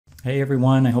Hey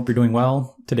everyone, I hope you're doing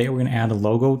well. Today we're going to add a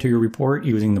logo to your report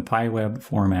using the PiWeb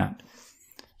format.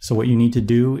 So what you need to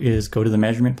do is go to the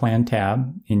Measurement Plan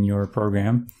tab in your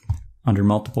program under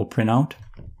Multiple Printout.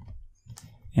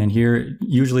 And here,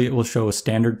 usually it will show a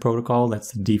standard protocol.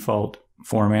 That's the default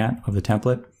format of the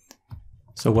template.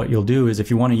 So what you'll do is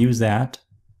if you want to use that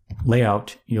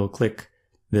layout, you'll click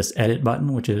this Edit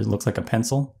button, which looks like a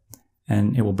pencil,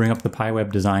 and it will bring up the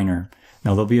PiWeb Designer.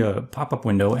 Now there'll be a pop-up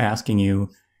window asking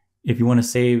you if you want to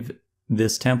save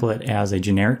this template as a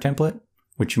generic template,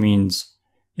 which means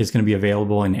it's going to be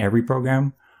available in every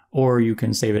program, or you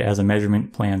can save it as a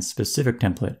measurement plan specific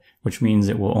template, which means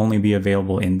it will only be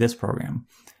available in this program.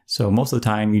 So most of the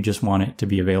time you just want it to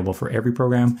be available for every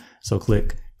program, so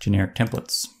click Generic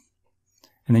Templates.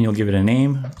 And then you'll give it a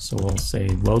name, so we'll say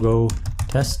Logo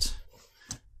Test.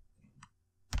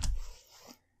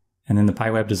 And then the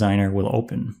PiWeb Designer will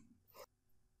open.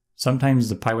 Sometimes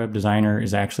the PiWeb Designer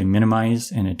is actually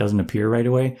minimized and it doesn't appear right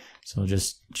away, so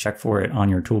just check for it on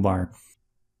your toolbar.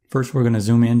 First, we're going to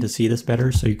zoom in to see this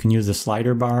better, so you can use the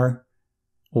slider bar,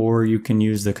 or you can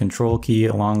use the Control key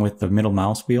along with the middle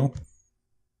mouse wheel.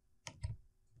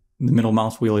 The middle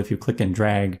mouse wheel, if you click and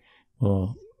drag,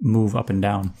 will move up and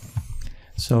down.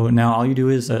 So now all you do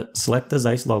is select the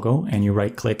Zeiss logo and you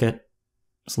right-click it,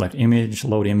 select Image,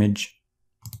 Load Image.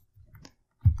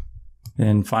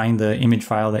 Then find the image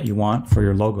file that you want for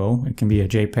your logo. It can be a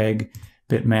JPEG,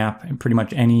 bitmap, and pretty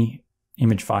much any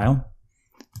image file.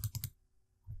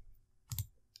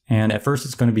 And at first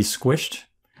it's going to be squished.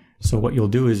 So what you'll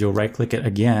do is you'll right click it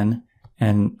again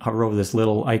and hover over this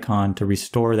little icon to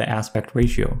restore the aspect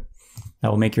ratio. That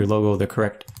will make your logo the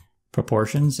correct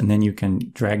proportions, and then you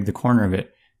can drag the corner of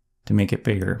it to make it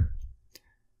bigger.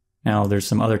 Now there's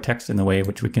some other text in the way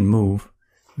which we can move.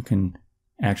 You can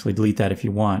actually delete that if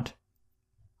you want.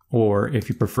 Or if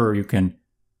you prefer, you can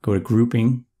go to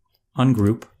Grouping,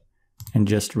 Ungroup, and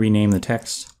just rename the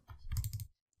text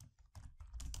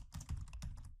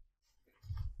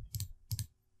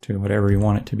to whatever you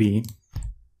want it to be.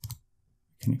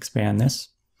 You can expand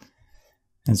this.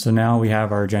 And so now we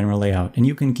have our general layout. And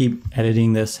you can keep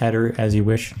editing this header as you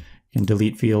wish. You can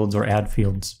delete fields or add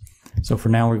fields. So for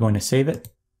now, we're going to save it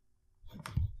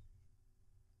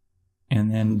and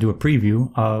then do a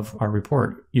preview of our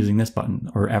report using this button,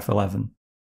 or F11.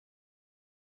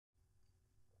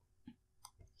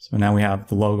 So now we have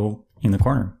the logo in the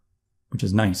corner, which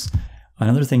is nice.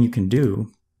 Another thing you can do,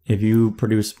 if you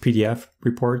produce PDF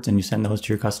reports and you send those to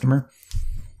your customer,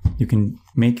 you can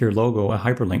make your logo a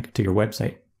hyperlink to your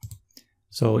website.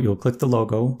 So you'll click the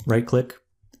logo, right-click,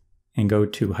 and go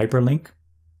to Hyperlink,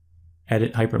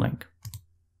 Edit Hyperlink.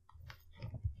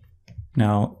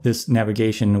 Now, this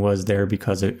navigation was there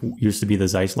because it used to be the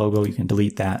Zeiss logo. You can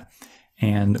delete that.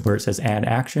 And where it says Add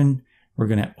Action, we're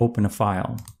going to open a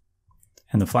file.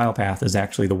 And the file path is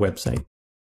actually the website.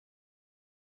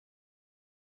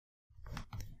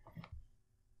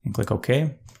 And click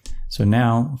OK. So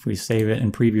now, if we save it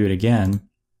and preview it again,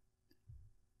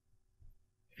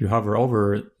 if you hover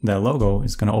over the logo,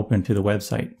 it's going to open to the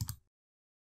website.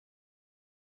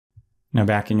 Now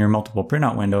back in your multiple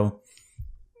printout window,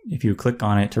 if you click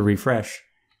on it to refresh,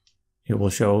 it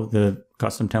will show the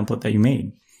custom template that you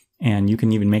made. And you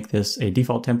can even make this a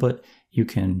default template. You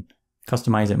can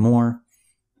customize it more,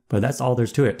 but that's all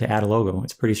there's to it to add a logo.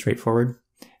 It's pretty straightforward.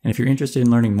 And if you're interested in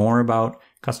learning more about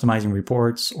customizing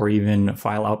reports or even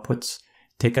file outputs,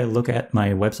 take a look at my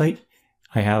website.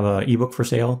 I have an ebook for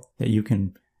sale that you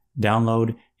can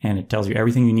download, and it tells you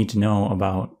everything you need to know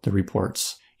about the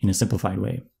reports in a simplified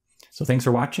way. So thanks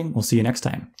for watching. We'll see you next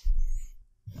time.